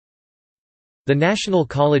The National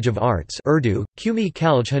College of Arts Urdu, Qumi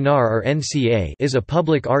Kalj Hanar or NCA is a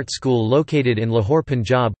public art school located in Lahore,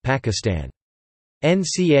 Punjab, Pakistan.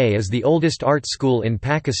 NCA is the oldest art school in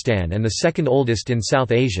Pakistan and the second oldest in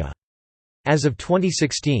South Asia. As of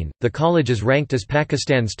 2016, the college is ranked as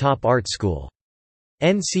Pakistan's top art school.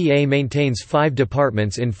 NCA maintains 5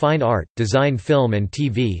 departments in fine art, design, film and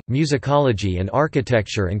TV, musicology and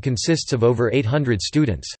architecture and consists of over 800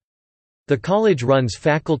 students. The college runs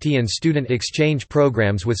faculty and student exchange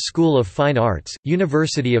programs with School of Fine Arts,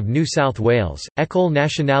 University of New South Wales, École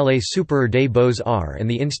Nationale Supérieure des Beaux-Arts and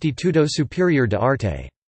the Instituto Superior de Arte.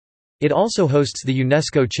 It also hosts the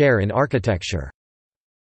UNESCO Chair in Architecture.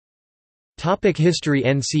 History.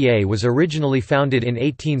 NCA was originally founded in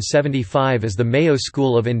 1875 as the Mayo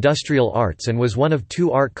School of Industrial Arts and was one of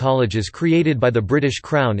 2 art colleges created by the British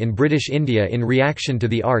Crown in British India in reaction to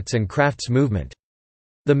the arts and crafts movement.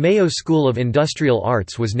 The Mayo School of Industrial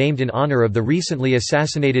Arts was named in honour of the recently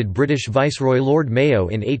assassinated British Viceroy Lord Mayo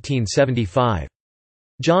in 1875.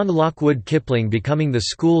 John Lockwood Kipling becoming the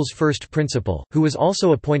school's first principal, who was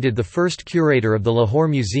also appointed the first curator of the Lahore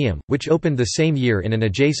Museum, which opened the same year in an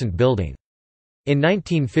adjacent building. In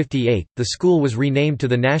 1958, the school was renamed to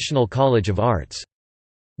the National College of Arts.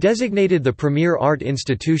 Designated the premier art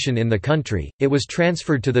institution in the country, it was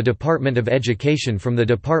transferred to the Department of Education from the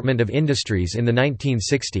Department of Industries in the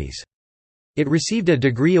 1960s. It received a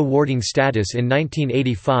degree awarding status in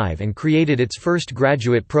 1985 and created its first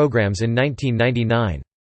graduate programs in 1999.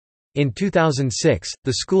 In 2006,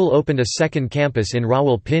 the school opened a second campus in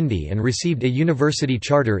Rawalpindi and received a university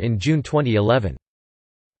charter in June 2011.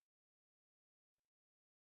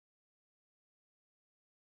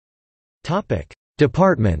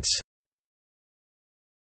 Departments.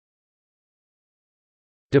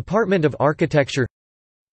 Department of Architecture,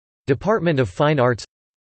 Department of Fine Arts,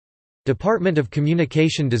 Department of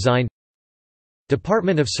Communication Design,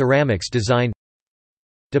 Department of Ceramics Design,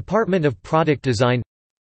 Department of Product Design,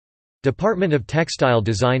 Department of Textile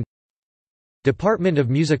Design, Department of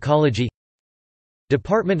Musicology,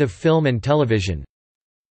 Department of Film and Television,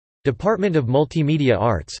 Department of Multimedia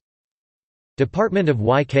Arts, Department of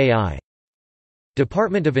YKI,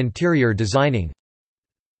 Department of Interior Designing,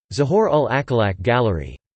 Zahor-ul-Akalak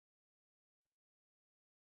Gallery.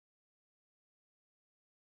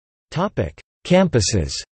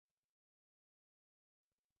 Campuses.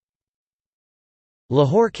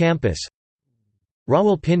 Lahore Campus,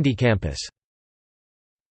 Rawalpindi Campus.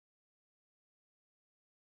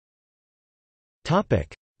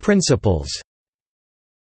 Principals.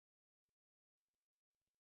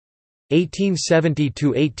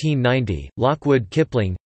 1870–1890, Lockwood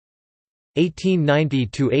Kipling.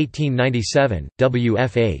 1890–1897,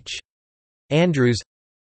 W.F.H. Andrews.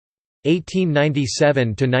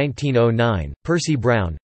 1897–1909, Percy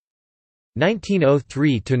Brown.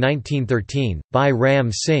 1903–1913, Bhai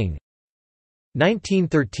Ram Singh.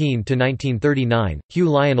 1913–1939, Hugh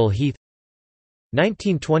Lionel Heath.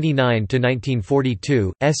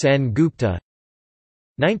 1929–1942, S. N. Gupta.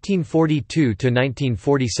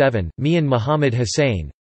 1942–1947, Mian Muhammad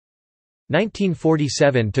Hussain.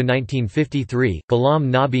 1947–1953,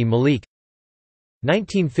 Ghulam Nabi Malik.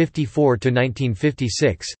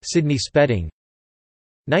 1954–1956, Sidney Spedding.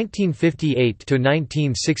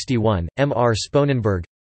 1958–1961, M. R. Sponenberg.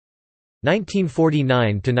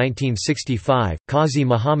 1949–1965, Qazi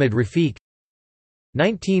Muhammad Rafiq.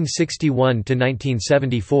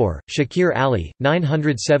 1961–1974, Shakir Ali,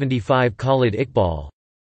 975 Khalid Iqbal.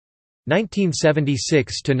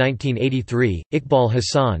 1976–1983, Iqbal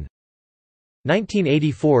Hassan.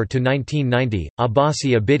 1984–1990,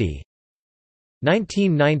 Abbasi Abidi.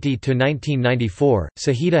 1990–1994,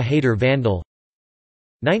 Sahida Haider Vandal.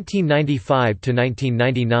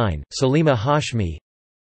 1995–1999, Salima Hashmi.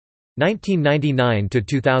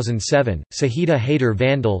 1999–2007, Sahida Haider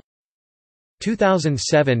Vandal.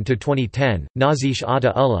 2007–2010, Nazish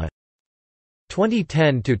Atta Ullah.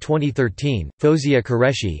 2010–2013, Fozia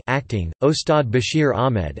Qureshi acting, Ostad Bashir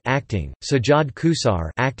Ahmed acting, Sajjad Kusar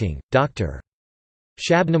acting, Dr.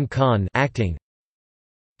 Shabnam Khan acting.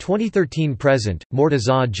 2013–present,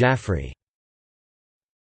 Mortaza Jaffrey.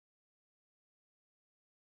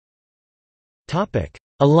 Topic: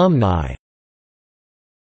 Alumni.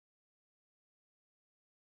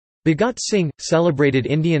 Bhagat Singh, celebrated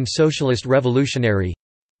Indian socialist revolutionary.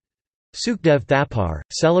 Sukhdev Thapar,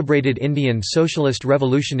 celebrated Indian socialist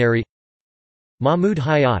revolutionary. Mahmud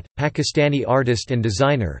Hayat, Pakistani artist and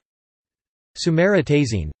designer. Sumaira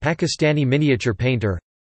Tazeen, Pakistani miniature painter.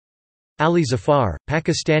 Ali Zafar,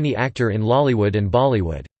 Pakistani actor in Lollywood and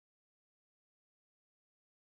Bollywood.